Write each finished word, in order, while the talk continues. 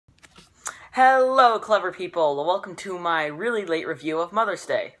Hello, clever people. Welcome to my really late review of Mother's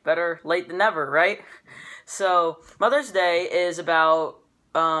Day. Better late than never, right? So, Mother's Day is about,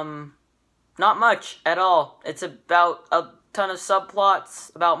 not much at all. It's about a ton of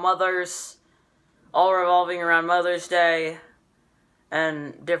subplots about mothers, all revolving around Mother's Day,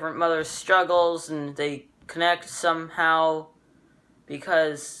 and different mothers' struggles, and they connect somehow,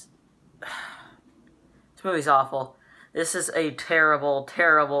 because this movie's awful. This is a terrible,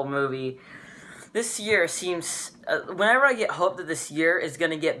 terrible movie. This year seems, whenever I get hope that this year is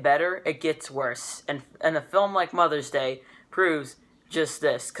going to get better, it gets worse. And a film like Mother's Day proves just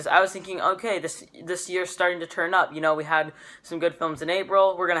this. Because I was thinking, okay, this year's starting to turn up. You know, we had some good films in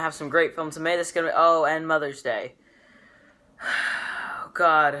April. We're going to have some great films in May. This is going to be, and Mother's Day. Oh,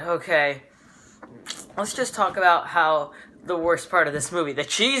 God, okay. Let's just talk about how the worst part of this movie, the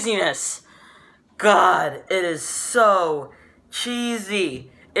cheesiness. God, it is so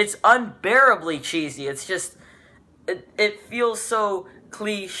cheesy. It's unbearably cheesy. It's just, it feels so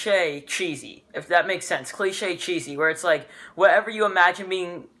cliche cheesy, if that makes sense. Cliche cheesy, where it's like, whatever you imagine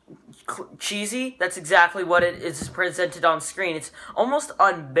being cheesy, that's exactly what it is presented on screen. It's almost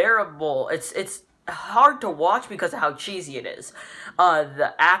unbearable. It's hard to watch because of how cheesy it is.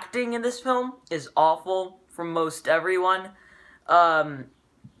 The acting in this film is awful for most everyone.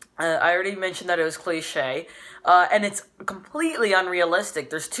 I already mentioned that it was cliche, and it's completely unrealistic.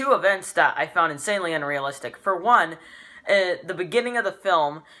 There's two events that I found insanely unrealistic. For one, at the beginning of the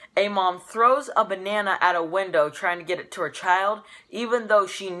film, a mom throws a banana at a window trying to get it to her child, even though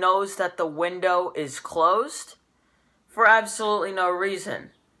she knows that the window is closed, for absolutely no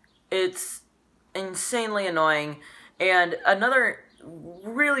reason. It's insanely annoying, and another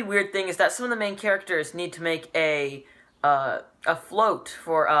really weird thing is that some of the main characters need to make a float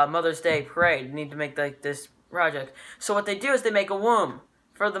for Mother's Day parade. They need to make like this project. So what they do is they make a womb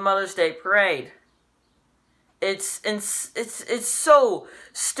for the Mother's Day parade. It's so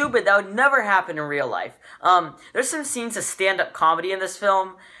stupid. That would never happen in real life. There's some scenes of stand-up comedy in this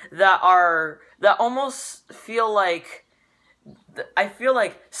film that almost feel like, I feel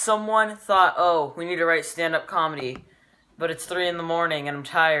like someone thought, oh, we need to write stand-up comedy, but it's 3 in the morning and I'm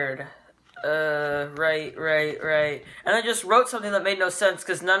tired. Right. And I just wrote something that made no sense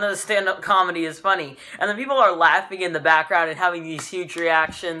because none of the stand-up comedy is funny. And then people are laughing in the background and having these huge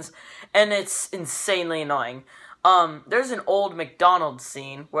reactions, and it's insanely annoying. There's an Old MacDonald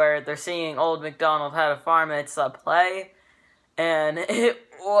scene where they're singing Old MacDonald Had a Farm, and it's a play, and it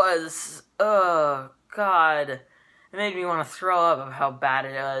was, oh, God. It made me want to throw up of how bad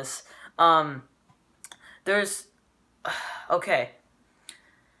it was. Okay.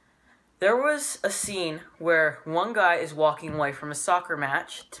 There was a scene where one guy is walking away from a soccer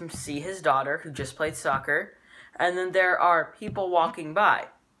match to see his daughter, who just played soccer, and then there are people walking by.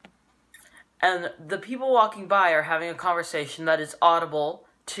 And the people walking by are having a conversation that is audible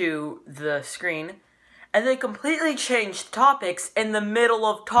to the screen, and they completely change topics in the middle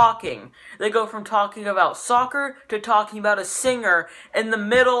of talking. They go from talking about soccer to talking about a singer in the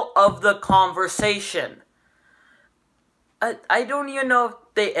middle of the conversation. I don't even know if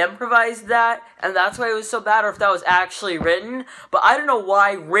they improvised that, and that's why it was so bad, or if that was actually written, but I don't know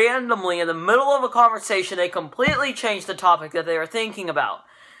why randomly in the middle of a conversation they completely changed the topic that they were thinking about.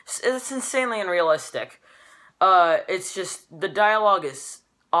 It's insanely unrealistic. It's just, the dialogue is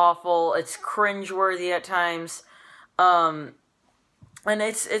awful, it's cringeworthy at times, and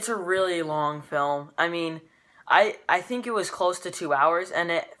it's a really long film. I mean, I think it was close to 2 hours,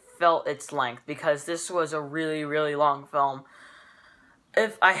 and it felt its length, because this was a really, really long film.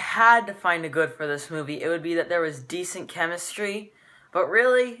 If I had to find a good for this movie, it would be that there was decent chemistry, but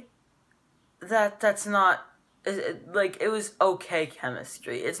really, that's not, like, it was okay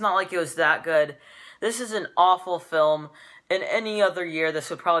chemistry. It's not like it was that good. This is an awful film. In any other year,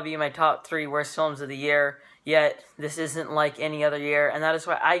 this would probably be my top 3 worst films of the year, yet this isn't like any other year, and that is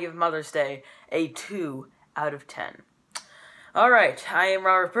why I give Mother's Day a 2 out of 10. Alright, I am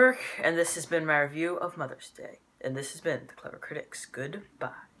Robert Burke, and this has been my review of Mother's Day. And this has been The Clever Critics. Goodbye.